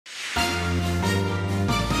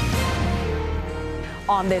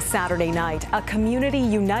On this Saturday night, a community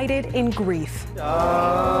united in grief.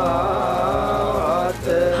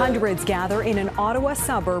 Hundreds gather in an Ottawa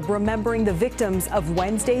suburb remembering the victims of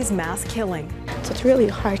Wednesday's mass killing. So it's really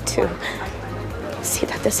hard to see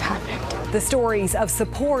that this happened. The stories of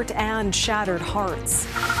support and shattered hearts.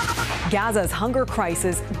 Gaza's hunger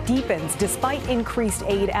crisis deepens despite increased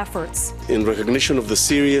aid efforts. In recognition of the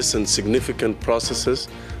serious and significant processes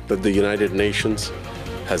that the United Nations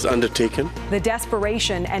has undertaken. The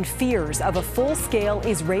desperation and fears of a full-scale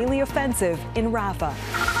Israeli offensive in Rafah.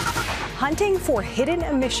 Hunting for hidden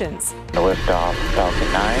emissions. Liftoff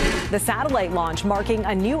Falcon 9. The satellite launch marking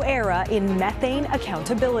a new era in methane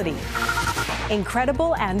accountability.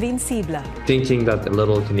 Incredible and invincible. Thinking that a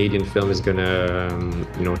little Canadian film is gonna,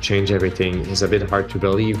 change everything is a bit hard to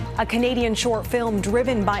believe. A Canadian short film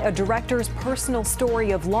driven by a director's personal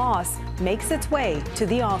story of loss makes its way to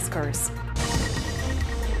the Oscars.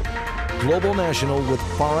 Global National with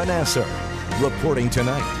Farah Nasser. Reporting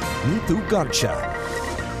tonight, Nitu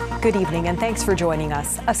Garcha. Good evening and thanks for joining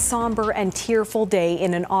us. A somber and tearful day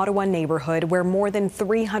in an Ottawa neighbourhood where more than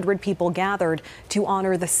 300 people gathered to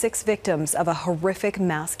honour the 6 victims of a horrific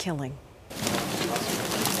mass killing.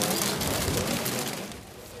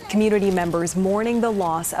 Community members mourning the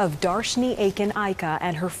loss of David Akin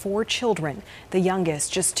and her 4 children, the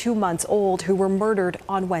youngest just 2 months old, who were murdered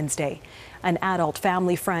on Wednesday. An adult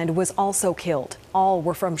family friend was also killed. All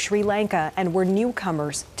were from Sri Lanka and were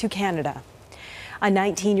newcomers to Canada. A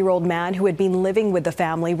 19-year-old man who had been living with the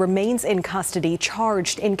family remains in custody,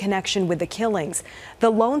 charged in connection with the killings. The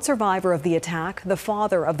lone survivor of the attack, the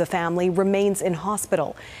father of the family, remains in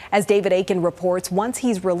hospital. As David Akin reports, once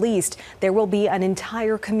he's released, there will be an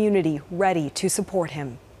entire community ready to support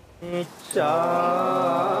him.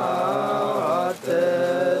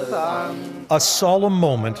 A solemn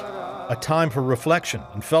moment, a time for reflection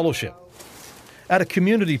and fellowship. At a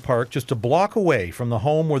community park just a block away from the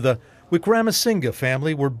home where the Wickramasinghe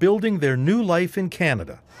family were building their new life in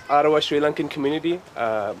Canada. Ottawa Sri Lankan community,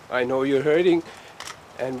 I know you're hurting,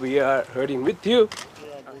 and we are hurting with you.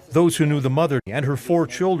 Those who knew the mother and her 4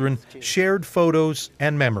 children shared photos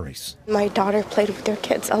and memories. My daughter played with their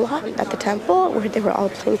kids a lot at the temple where they were all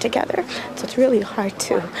playing together. So it's really hard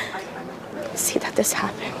to see that this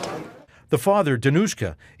happened. The father,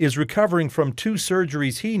 Danushka, is recovering from 2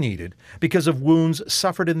 surgeries he needed because of wounds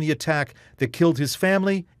suffered in the attack that killed his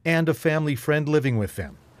family and a family friend living with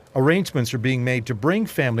them. Arrangements are being made to bring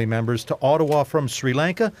family members to Ottawa from Sri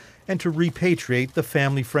Lanka and to repatriate the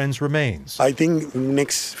family friend's remains. I think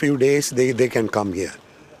next few days they can come here.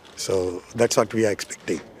 So that's what we are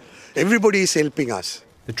expecting. Everybody is helping us.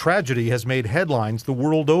 The tragedy has made headlines the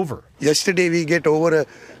world over. Yesterday we get over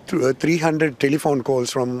 300 telephone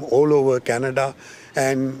calls from all over Canada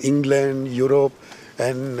and England, Europe,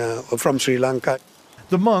 and from Sri Lanka.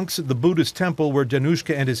 The monks at the Buddhist temple where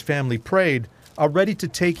Danushka and his family prayed are ready to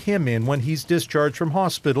take him in when he's discharged from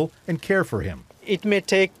hospital and care for him. It may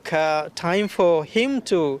take time for him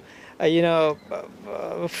to,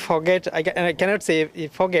 forget, I cannot say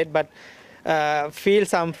forget, but feel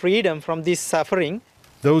some freedom from this suffering.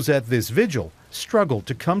 Those at this vigil struggled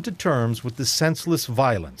to come to terms with the senseless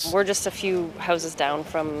violence. We're just a few houses down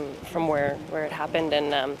from where it happened,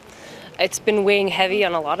 and it's been weighing heavy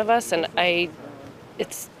on a lot of us, and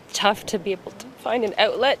it's tough to be able to find an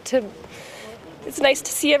outlet. It's nice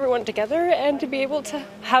to see everyone together and to be able to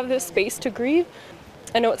have this space to grieve.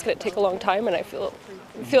 I know it's going to take a long time, and I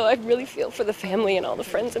really feel for the family and all the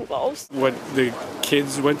friends involved. What the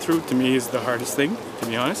kids went through, to me, is the hardest thing, to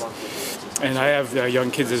be honest. And I have young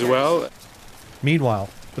kids as well. Meanwhile,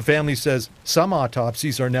 the family says some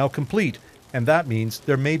autopsies are now complete, and that means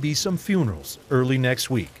there may be some funerals early next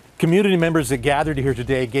week. Community members that gathered here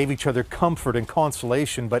today gave each other comfort and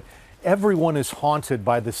consolation, but everyone is haunted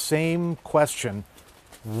by the same question: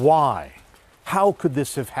 why? How could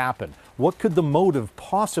this have happened? What could the motive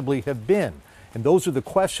possibly have been? And those are the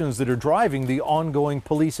questions that are driving the ongoing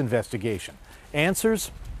police investigation. Answers?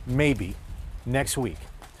 Maybe next week.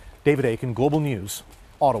 David Akin, Global News,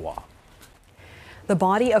 Ottawa. The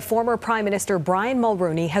body of former Prime Minister Brian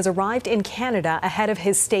Mulroney has arrived in Canada ahead of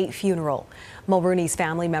his state funeral. Mulroney's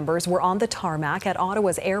family members were on the tarmac at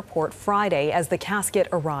Ottawa's airport Friday as the casket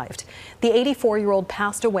arrived. The 84-year-old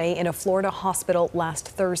passed away in a Florida hospital last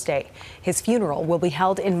Thursday. His funeral will be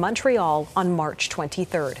held in Montreal on March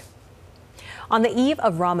 23rd. On the eve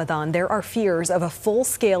of Ramadan, there are fears of a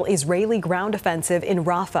full-scale Israeli ground offensive in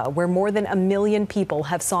Rafah, where more than 1 million people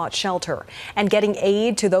have sought shelter. And getting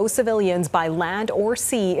aid to those civilians by land or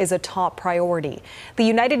sea is a top priority. The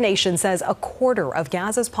United Nations says a quarter of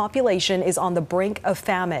Gaza's population is on the brink of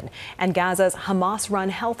famine. And Gaza's Hamas-run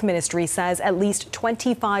health ministry says at least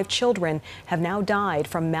 25 children have now died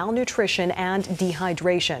from malnutrition and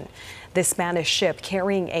dehydration. This Spanish ship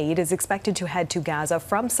carrying aid is expected to head to Gaza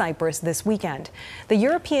from Cyprus this weekend. The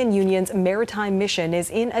European Union's maritime mission is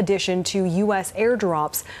in addition to U.S.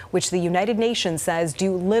 airdrops, which the United Nations says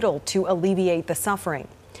do little to alleviate the suffering.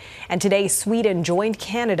 And today, Sweden joined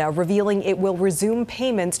Canada, revealing it will resume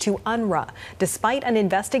payments to UNRWA, despite an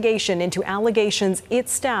investigation into allegations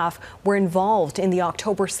its staff were involved in the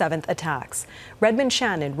October 7th attacks. Redmond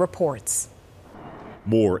Shannon reports.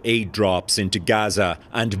 More aid drops into Gaza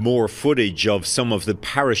and more footage of some of the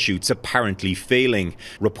parachutes apparently failing.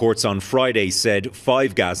 Reports on Friday said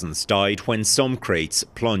 5 Gazans died when some crates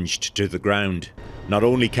plunged to the ground. Not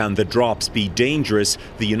only can the drops be dangerous,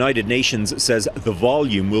 the United Nations says the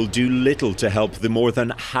volume will do little to help the more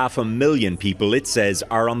than 500,000 people it says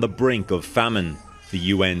are on the brink of famine. The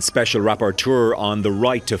UN Special Rapporteur on the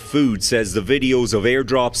right to food says the videos of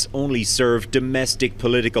airdrops only serve domestic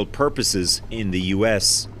political purposes in the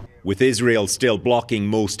US. With Israel still blocking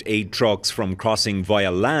most aid trucks from crossing via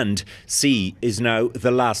land, sea is now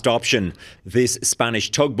the last option. This Spanish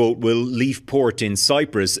tugboat will leave port in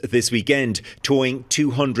Cyprus this weekend, towing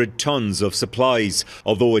 200 tons of supplies,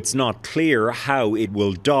 although it's not clear how it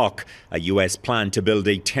will dock. A US plan to build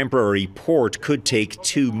a temporary port could take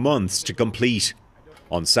 2 months to complete.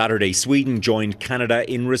 On Saturday, Sweden joined Canada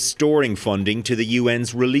in restoring funding to the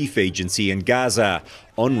UN's relief agency in Gaza.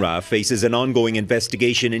 UNRWA faces an ongoing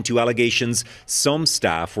investigation into allegations some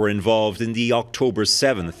staff were involved in the October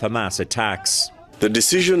 7th Hamas attacks. The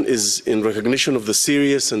decision is in recognition of the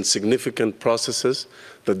serious and significant processes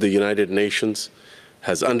that the United Nations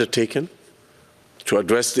has undertaken to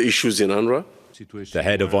address the issues in UNRWA. The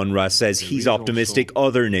head of UNRWA says he's optimistic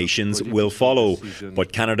other nations will follow.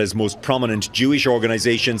 But Canada's most prominent Jewish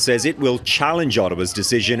organisation says it will challenge Ottawa's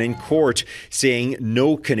decision in court, saying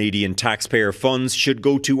no Canadian taxpayer funds should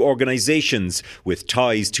go to organisations with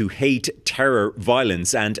ties to hate, terror,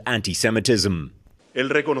 violence and anti-Semitism.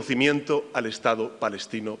 Amid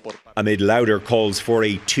louder calls for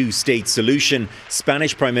a two-state solution,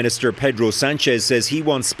 Spanish Prime Minister Pedro Sánchez says he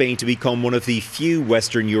wants Spain to become one of the few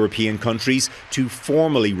Western European countries to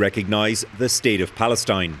formally recognise the State of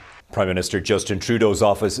Palestine. Prime Minister Justin Trudeau's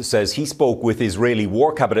office says he spoke with Israeli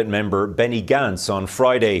War Cabinet member Benny Gantz on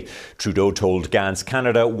Friday. Trudeau told Gantz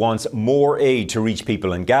Canada wants more aid to reach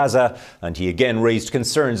people in Gaza, and he again raised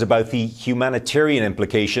concerns about the humanitarian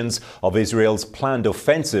implications of Israel's planned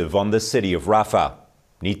offensive on the city of Rafah.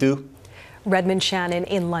 Neetu? Redmond Shannon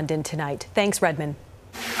in London tonight. Thanks, Redmond.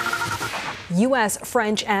 U.S.,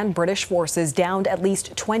 French and British forces downed at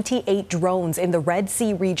least 28 drones in the Red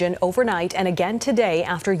Sea region overnight and again today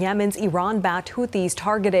after Yemen's Iran-backed Houthis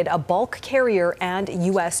targeted a bulk carrier and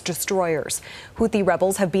U.S. destroyers. Houthi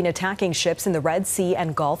rebels have been attacking ships in the Red Sea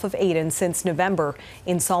and Gulf of Aden since November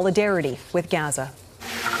in solidarity with Gaza.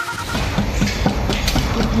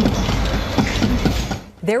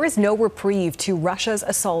 There is no reprieve to Russia's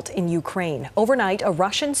assault in Ukraine. Overnight, a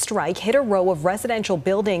Russian strike hit a row of residential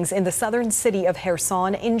buildings in the southern city of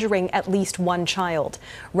Kherson, injuring at least 1 child.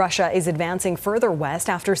 Russia is advancing further west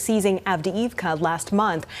after seizing Avdiivka last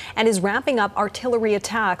month and is ramping up artillery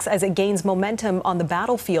attacks as it gains momentum on the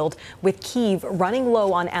battlefield, with Kyiv running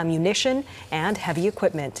low on ammunition and heavy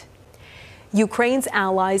equipment. Ukraine's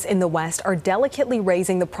allies in the West are delicately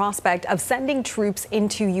raising the prospect of sending troops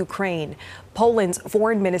into Ukraine. Poland's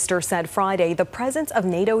foreign minister said Friday the presence of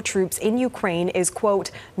NATO troops in Ukraine is,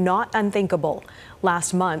 quote, not unthinkable.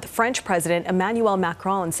 Last month, French President Emmanuel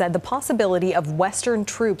Macron said the possibility of Western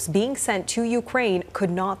troops being sent to Ukraine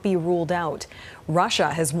could not be ruled out.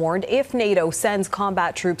 Russia has warned if NATO sends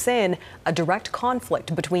combat troops in, a direct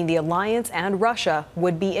conflict between the alliance and Russia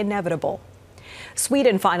would be inevitable.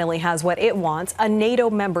 Sweden finally has what it wants, a NATO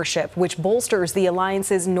membership, which bolsters the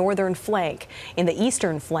alliance's northern flank. In the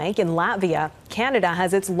eastern flank, in Latvia, Canada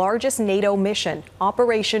has its largest NATO mission,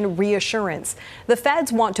 Operation Reassurance. The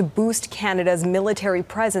feds want to boost Canada's military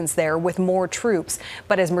presence there with more troops.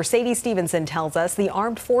 But as Mercedes Stevenson tells us, the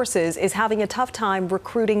armed forces is having a tough time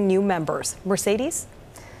recruiting new members. Mercedes?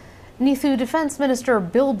 Neetu, Defense Minister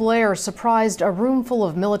Bill Blair surprised a room full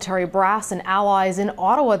of military brass and allies in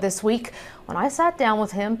Ottawa this week when I sat down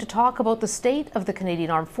with him to talk about the state of the Canadian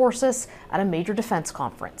Armed Forces at a major defense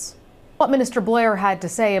conference. What Minister Blair had to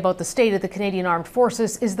say about the state of the Canadian Armed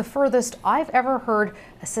Forces is the furthest I've ever heard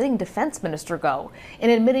a sitting defence minister go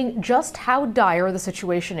in admitting just how dire the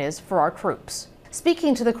situation is for our troops.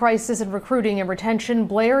 Speaking to the crisis in recruiting and retention,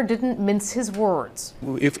 Blair didn't mince his words.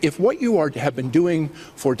 If what you have been doing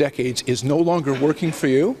for decades is no longer working for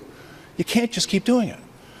you, you can't just keep doing it.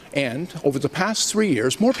 And over the past 3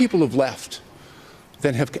 years, more people have left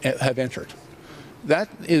than have entered. That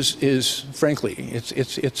is frankly, it's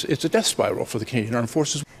a death spiral for the Canadian Armed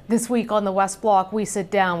Forces. This week on the West Block, we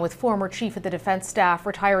sit down with former Chief of the Defence Staff,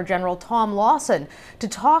 retired General Tom Lawson, to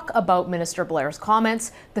talk about Minister Blair's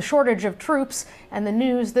comments, the shortage of troops, and the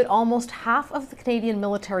news that almost half of the Canadian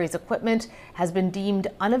military's equipment has been deemed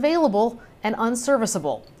unavailable and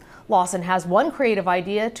unserviceable. Lawson has one creative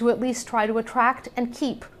idea to at least try to attract and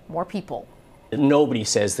keep more people. Nobody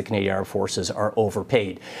says the Canadian Armed Forces are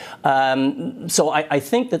overpaid. So I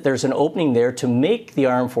think that there's an opening there to make the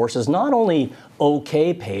Armed Forces not only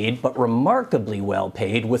okay paid, but remarkably well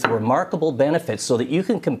paid with remarkable benefits so that you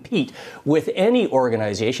can compete with any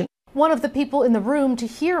organization. One of the people in the room to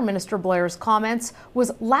hear Minister Blair's comments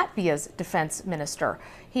was Latvia's defense minister.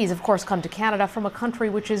 He's, of course, come to Canada from a country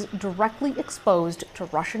which is directly exposed to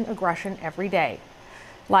Russian aggression every day.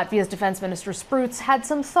 Latvia's Defence Minister Spruits had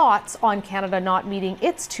some thoughts on Canada not meeting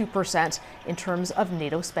its 2% in terms of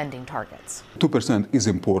NATO spending targets. 2%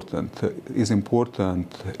 is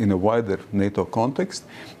important in a wider NATO context.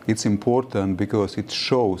 It's important because it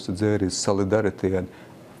shows that there is solidarity and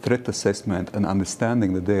threat assessment and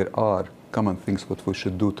understanding that there are common things what we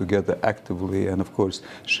should do together actively, and of course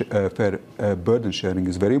fair burden sharing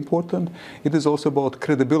is very important. It is also about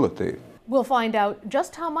credibility. We'll find out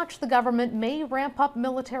just how much the government may ramp up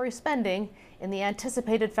military spending in the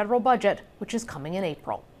anticipated federal budget, which is coming in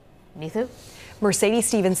April. Neithu? Mercedes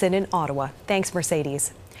Stevenson in Ottawa. Thanks,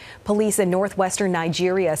 Mercedes. Police in northwestern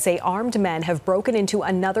Nigeria say armed men have broken into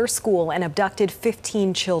another school and abducted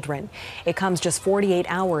 15 children. It comes just 48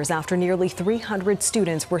 hours after nearly 300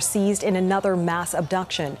 students were seized in another mass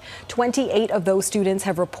abduction. 28 of those students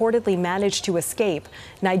have reportedly managed to escape.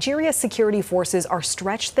 Nigeria's security forces are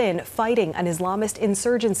stretched thin fighting an Islamist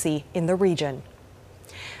insurgency in the region.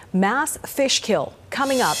 Mass fish kill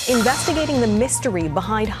coming up, investigating the mystery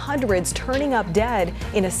behind hundreds turning up dead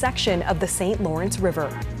in a section of the St. Lawrence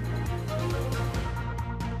River.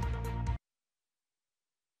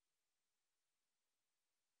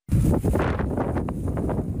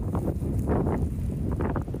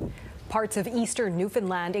 Parts of eastern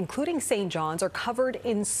Newfoundland, including St. John's, are covered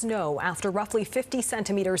in snow after roughly 50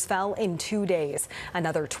 centimeters fell in 2 days.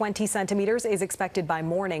 Another 20 centimeters is expected by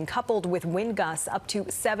morning, coupled with wind gusts up to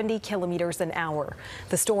 70 kilometers an hour.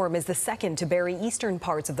 The storm is the second to bury eastern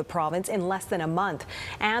parts of the province in less than a month,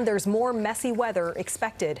 and there's more messy weather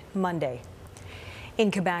expected Monday. In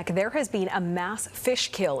Quebec, there has been a mass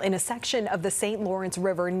fish kill in a section of the St. Lawrence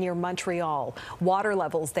River near Montreal. Water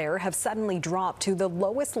levels there have suddenly dropped to the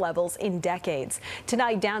lowest levels in decades.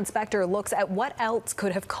 Tonight, Dan Spector looks at what else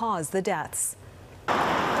could have caused the deaths. A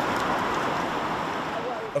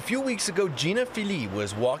few weeks ago, Gina Philly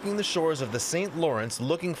was walking the shores of the St. Lawrence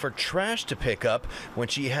looking for trash to pick up when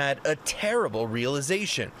she had a terrible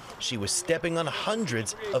realization. She was stepping on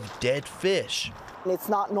hundreds of dead fish. It's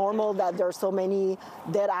not normal that there are so many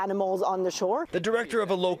dead animals on the shore. The director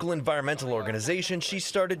of a local environmental organization, she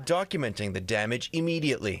started documenting the damage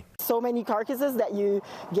immediately. So many carcasses that you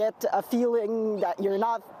get a feeling that you're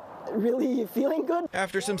not really feeling good.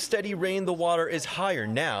 After some steady rain, the water is higher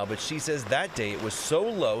now, but she says that day it was so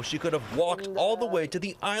low she could have walked all the way to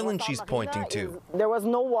the island she's pointing to. There was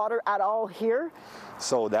no water at all here.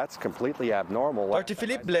 So that's completely abnormal. Dr.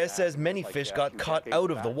 Philippe Blais says many fish got caught out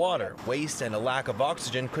of the water. Waste and a lack of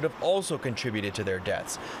oxygen could have also contributed to their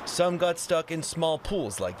deaths. Some got stuck in small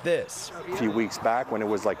pools like this. A few weeks back when it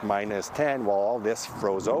was like -10, well, all this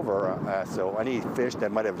froze over. So any fish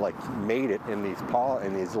that might have made it in these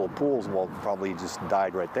little pools, well, probably just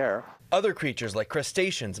died right there. Other creatures like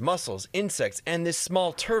crustaceans, mussels, insects, and this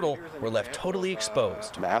small turtle were left totally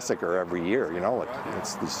exposed. Massacre every year,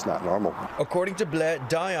 it's just not normal. According to Blais,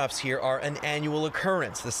 die-offs here are an annual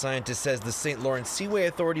occurrence. The scientist says the St. Lawrence Seaway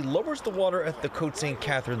Authority lowers the water at the Côte St.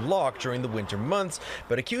 Catherine Lock during the winter months,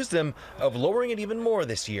 but accused them of lowering it even more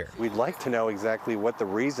this year. We'd like to know exactly what the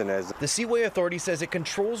reason is. The Seaway Authority says it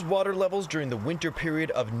controls water levels during the winter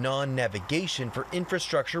period of non-navigation for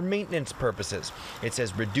infrastructure maintenance purposes. It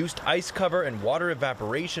says reduced ice cover and water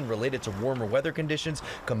evaporation related to warmer weather conditions,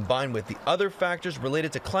 combined with the other factors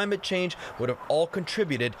related to climate change, would have all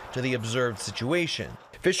contributed to the observed situation.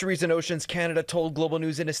 Fisheries and Oceans Canada told Global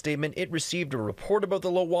News in a statement it received a report about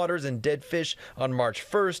the low waters and dead fish on March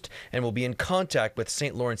 1st and will be in contact with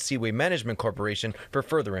St. Lawrence Seaway Management Corporation for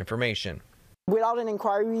further information. Without an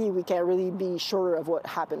inquiry, we can't really be sure of what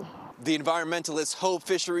happened. The environmentalists hope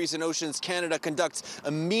Fisheries and Oceans Canada conducts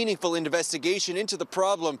a meaningful investigation into the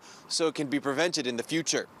problem so it can be prevented in the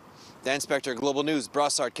future. Dan Spector, Global News,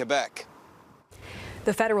 Brossard, Quebec.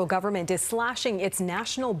 The federal government is slashing its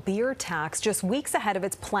national beer tax just weeks ahead of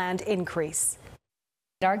its planned increase.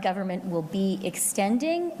 Our government will be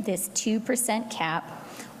extending this 2% cap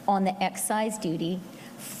on the excise duty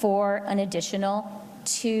for an additional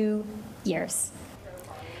 2 years.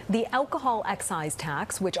 The alcohol excise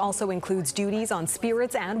tax, which also includes duties on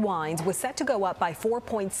spirits and wines, was set to go up by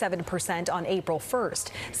 4.7% on April 1st.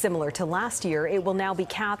 Similar to last year, it will now be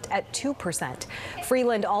capped at 2%.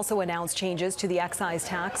 Freeland also announced changes to the excise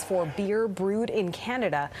tax for beer brewed in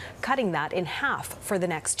Canada, cutting that in half for the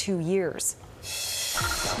next 2 years.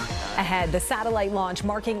 Ahead, the satellite launch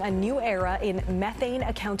marking a new era in methane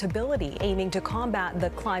accountability, aiming to combat the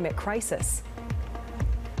climate crisis.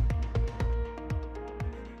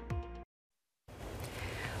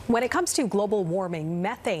 When it comes to global warming,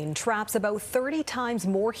 methane traps about 30 times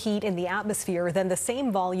more heat in the atmosphere than the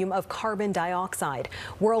same volume of carbon dioxide.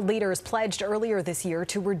 World leaders pledged earlier this year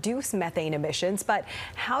to reduce methane emissions, but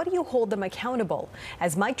how do you hold them accountable?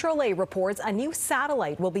 As Mike Drolet reports, a new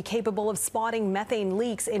satellite will be capable of spotting methane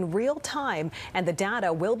leaks in real time, and the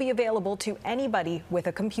data will be available to anybody with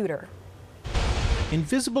a computer.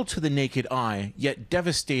 Invisible to the naked eye, yet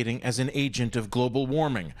devastating as an agent of global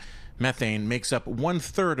warming, methane makes up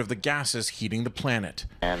 1/3 of the gases heating the planet.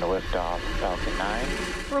 And liftoff, Falcon 9.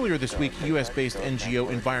 Earlier this week, U.S.-based NGO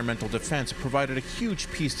Environmental Defense provided a huge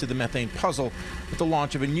piece to the methane puzzle with the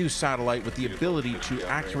launch of a new satellite with the ability to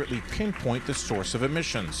accurately pinpoint the source of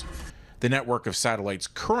emissions. The network of satellites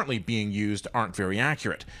currently being used aren't very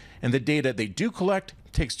accurate, and the data they do collect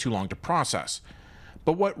takes too long to process.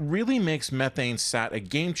 But what really makes MethaneSat a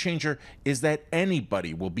game changer is that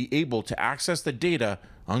anybody will be able to access the data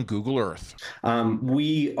on Google Earth.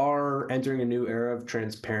 We are entering a new era of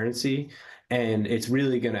transparency, and it's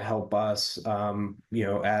really going to help us,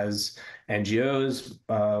 as NGOs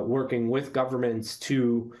working with governments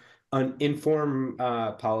to inform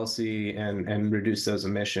policy and reduce those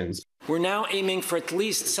emissions. We're now aiming for at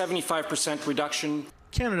least 75% reduction.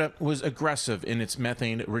 Canada was aggressive in its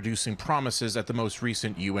methane-reducing promises at the most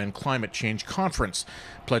recent UN climate change conference,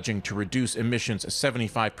 pledging to reduce emissions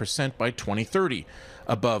 75% by 2030,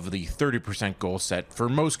 above the 30% goal set for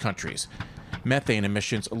most countries. Methane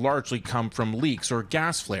emissions largely come from leaks or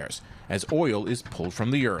gas flares, as oil is pulled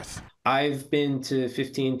from the earth. I've been to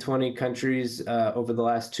 15, 20 countries over the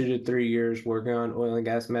last 2 to 3 years working on oil and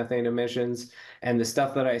gas methane emissions. And the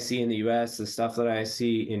stuff that I see in the US, the stuff that I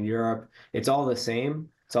see in Europe, it's all the same.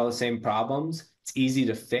 It's all the same problems. It's easy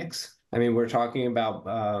to fix. I mean, we're talking about,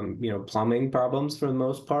 plumbing problems for the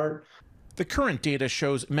most part. The current data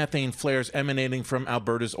shows methane flares emanating from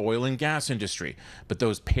Alberta's oil and gas industry, but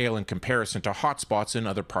those pale in comparison to hotspots in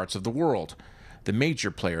other parts of the world. The major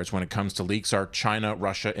players when it comes to leaks are China,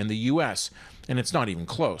 Russia, and the US, and it's not even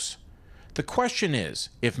close. The question is,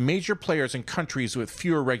 if major players in countries with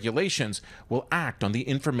fewer regulations will act on the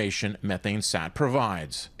information MethaneSat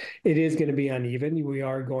provides. It is going to be uneven. We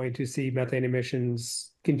are going to see methane emissions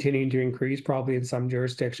continuing to increase, probably in some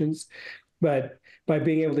jurisdictions. But by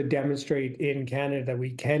being able to demonstrate in Canada that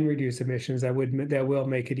we can reduce emissions, that will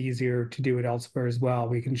make it easier to do it elsewhere as well.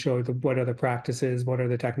 We can show what are the practices, what are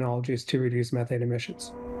the technologies to reduce methane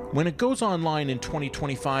emissions. When it goes online in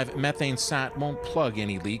 2025, MethaneSat won't plug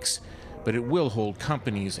any leaks, but it will hold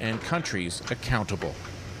companies and countries accountable.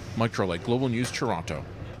 Mike Drolet, Global News, Toronto.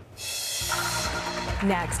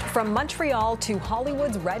 Next, from Montreal to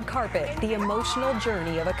Hollywood's red carpet, the emotional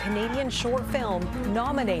journey of a Canadian short film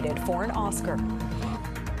nominated for an Oscar.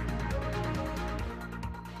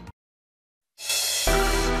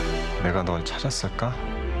 내가 널 찾았을까?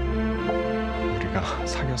 우리가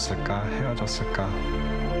사귀었을까? 헤어졌을까?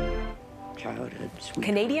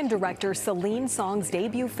 Canadian director Celine Song's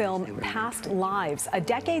debut film, Past Lives, a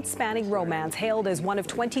decade-spanning romance hailed as one of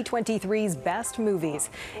 2023's best movies.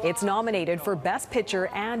 It's nominated for Best Picture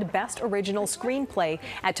and Best Original Screenplay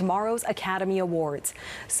at tomorrow's Academy Awards.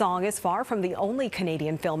 Song is far from the only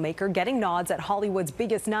Canadian filmmaker getting nods at Hollywood's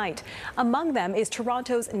biggest night. Among them is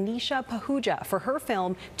Toronto's Nisha Pahuja for her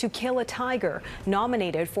film To Kill a Tiger,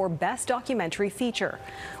 nominated for Best Documentary Feature.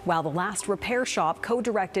 While The Last Repair Shop,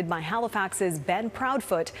 co-directed by Halifax's Ben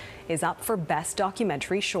Proudfoot, is up for Best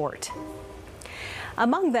Documentary Short.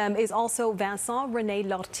 Among them is also Vincent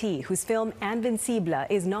René-Lortie, whose film Invincible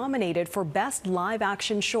is nominated for Best Live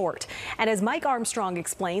Action Short. And as Mike Armstrong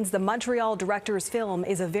explains, the Montreal director's film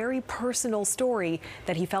is a very personal story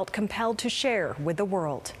that he felt compelled to share with the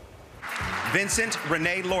world. Vincent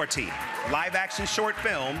René-Lortie, live action short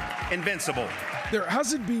film Invincible. There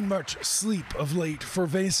hasn't been much sleep of late for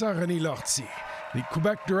Vincent René-Lortie. The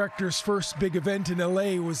Quebec director's first big event in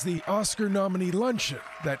LA was the Oscar nominee luncheon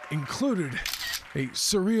that included a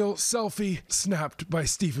surreal selfie snapped by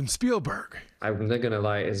Steven Spielberg. I'm not gonna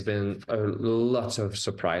lie, it's been a lot of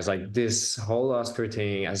surprise. Like, this whole Oscar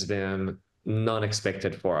thing has been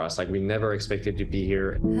non-expected for us. Like, we never expected to be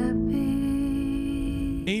here.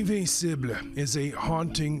 Invincible is a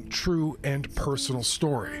haunting, true, and personal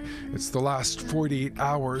story. It's the last 48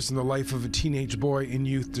 hours in the life of a teenage boy in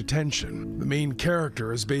youth detention. The main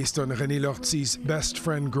character is based on René-Lortie's best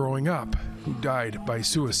friend growing up, who died by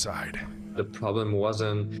suicide. The problem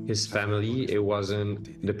wasn't his family, it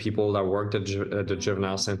wasn't the people that worked at the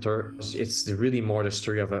juvenile center. It's really more the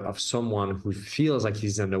story of someone who feels like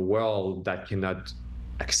he's in a world that cannot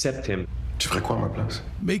accept him.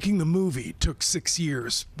 Making the movie took 6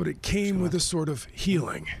 years, but it came with a sort of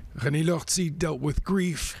healing. René-Lortie dealt with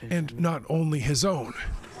grief, and not only his own.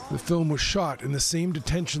 The film was shot in the same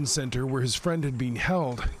detention center where his friend had been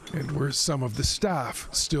held, and where some of the staff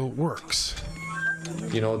still works.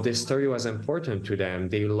 You know, this story was important to them.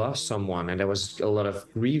 They lost someone, and there was a lot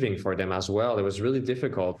of grieving for them as well. It was really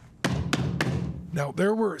difficult. Now,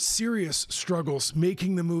 there were serious struggles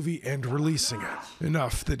making the movie and releasing it.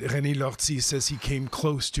 Enough that René-Lortie says he came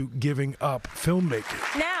close to giving up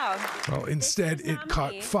filmmaking. Now, well, instead, it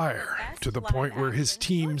caught fire to the point where his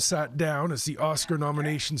team sat down as the Oscar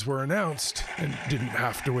nominations were announced and didn't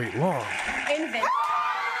have to wait long.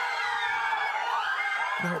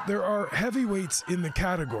 Now, there are heavyweights in the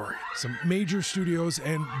category, some major studios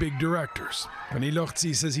and big directors.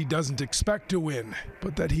 René-Lortie says he doesn't expect to win,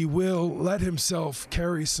 but that he will let himself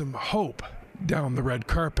carry some hope down the red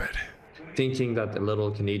carpet. Thinking that a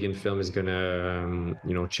little Canadian film is gonna,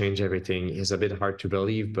 change everything is a bit hard to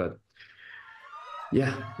believe, but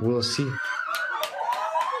yeah, we'll see.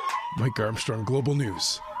 Mike Armstrong, Global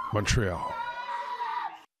News, Montreal.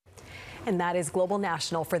 And that is Global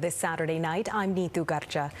National for this Saturday night. I'm Neetu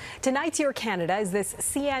Garcha. Tonight's Your Canada is this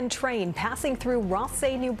CN train passing through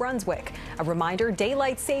Rothsay, New Brunswick. A reminder,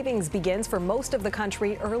 daylight savings begins for most of the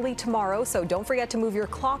country early tomorrow, so don't forget to move your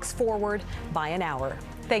clocks forward by an hour.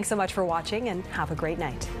 Thanks so much for watching and have a great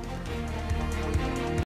night.